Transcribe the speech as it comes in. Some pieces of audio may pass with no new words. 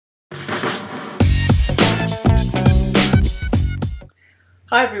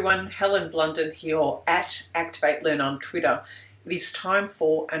Hi everyone, Helen Blunden here at Activate Learn on Twitter. It is time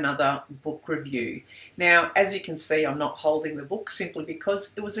for another book review. Now, as you can see, I'm not holding the book simply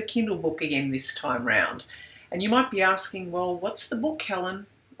because it was a Kindle book again this time round. And you might be asking, well, what's the book, Helen?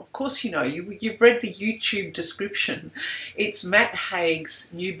 Of course you know, you've read the YouTube description. It's Matt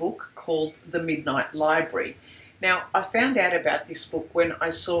Haig's new book called The Midnight Library. Now, I found out about this book when I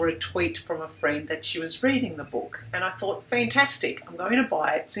saw a tweet from a friend that she was reading the book, and I thought, fantastic, I'm going to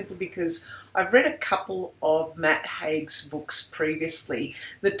buy it simply because I've read a couple of Matt Haig's books previously.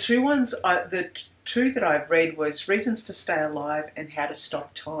 The two that I've read was Reasons to Stay Alive and How to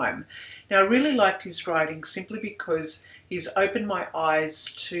Stop Time. Now, I really liked his writing simply because he's opened my eyes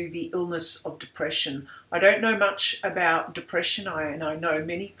to the illness of depression. I don't know much about depression, and I know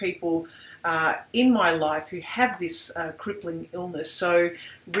many people in my life who have this crippling illness. So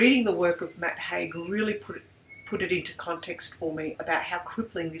reading the work of Matt Haig really put it into context for me about how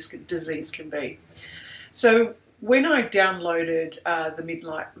crippling this disease can be. So when I downloaded The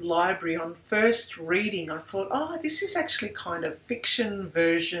Midnight Library on first reading, I thought, oh, this is actually kind of fiction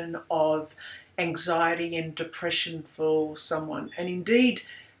version of anxiety and depression for someone. And indeed,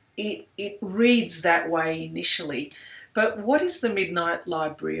 it reads that way initially. But what is The Midnight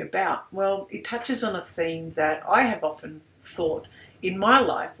Library about? Well, it touches on a theme that I have often thought in my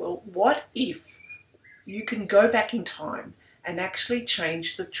life. Well, what if you can go back in time and actually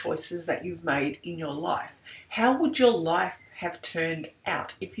change the choices that you've made in your life? How would your life have turned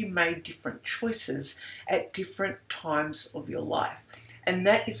out if you made different choices at different times of your life? And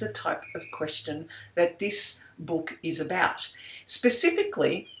that is the type of question that this book is about.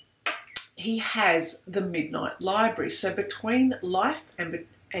 Specifically, he has the Midnight Library. So between life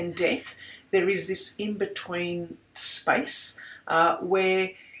and death, there is this in-between space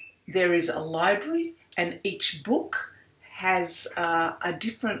where there is a library, and each book has a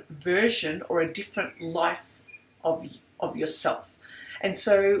different version or a different life of yourself. And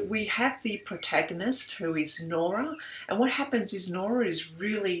so we have the protagonist, who is Nora, and what happens is Nora is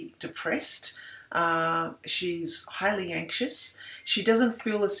really depressed. She's highly anxious. She doesn't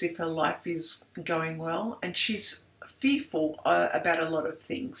feel as if her life is going well, and she's fearful about a lot of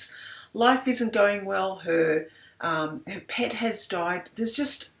things. Life isn't going well. Her pet has died.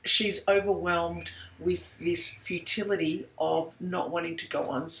 She's overwhelmed with this futility of not wanting to go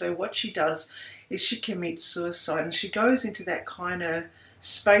on. So what she does is she commits suicide, and she goes into that kind of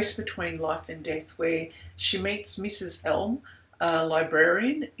space between life and death where she meets Mrs. Elm, a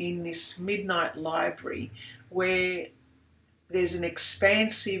librarian, in this midnight library where there's an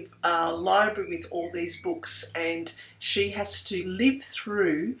expansive library with all these books, and she has to live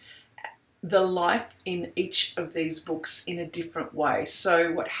through the life in each of these books in a different way.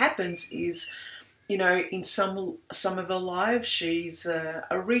 So what happens is, you know, in some of her lives, she's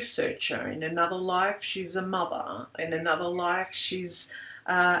a researcher. In another life, she's a mother. In another life, she's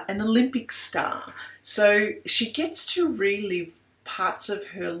an Olympic star. So she gets to relive parts of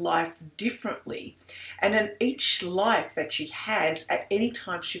her life differently, and in each life that she has, at any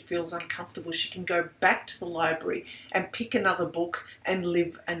time she feels uncomfortable, she can go back to the library and pick another book and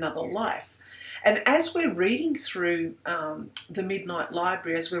live another life. And as we're reading through The Midnight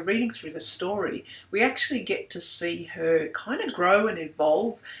Library, as we're reading through the story, we actually get to see her kind of grow and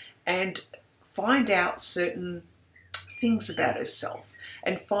evolve and find out certain things about herself,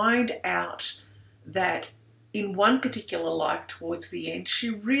 and find out that in one particular life towards the end, she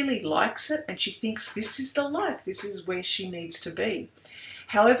really likes it and she thinks this is the life, this is where she needs to be.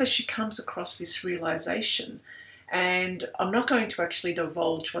 However, she comes across this realization, and I'm not going to actually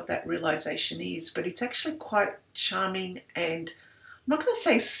divulge what that realization is, but it's actually quite charming, and I'm not going to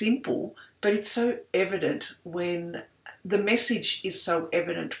say simple, but it's so evident when the message is so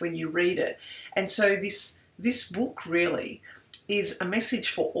evident when you read it. And so this book really is a message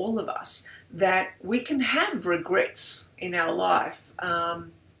for all of us that we can have regrets in our life,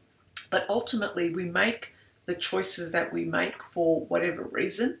 but ultimately we make the choices that we make for whatever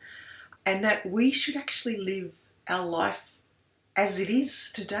reason, and that we should actually live our life as it is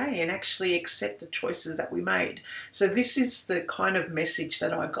today and actually accept the choices that we made. So this is the kind of message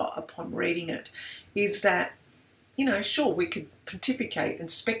that I got upon reading it, is that, you know, sure, we could pontificate and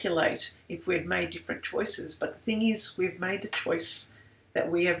speculate if we had made different choices, but the thing is, we've made the choice that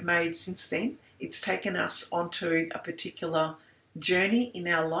we have made since then. It's taken us onto a particular journey in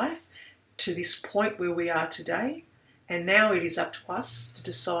our life to this point where we are today, and now it is up to us to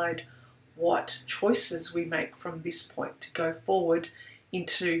decide what choices we make from this point to go forward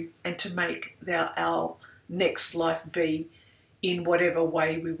into, and to make our next life be in whatever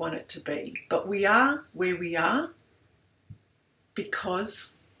way we want it to be. But we are where we are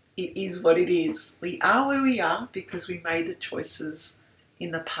because it is what it is. We are where we are because we made the choices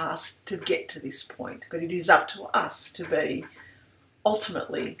in the past to get to this point. But it is up to us to be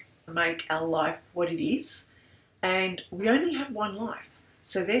ultimately make our life what it is. And we only have one life.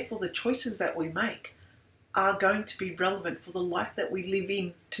 So therefore the choices that we make are going to be relevant for the life that we live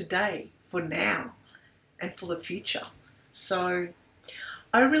in today, for now, and for the future. So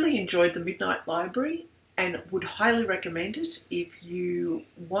I really enjoyed The Midnight Library and would highly recommend it if you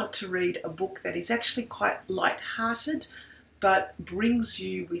want to read a book that is actually quite light-hearted, but brings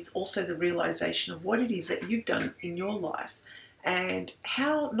you with also the realization of what it is that you've done in your life and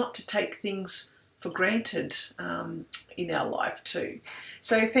how not to take things for granted in our life too.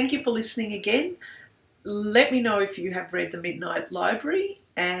 So thank you for listening again. Let me know if you have read The Midnight Library,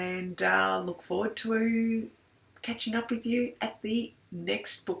 and look forward to catching up with you at the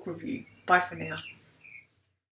next book review. Bye for now.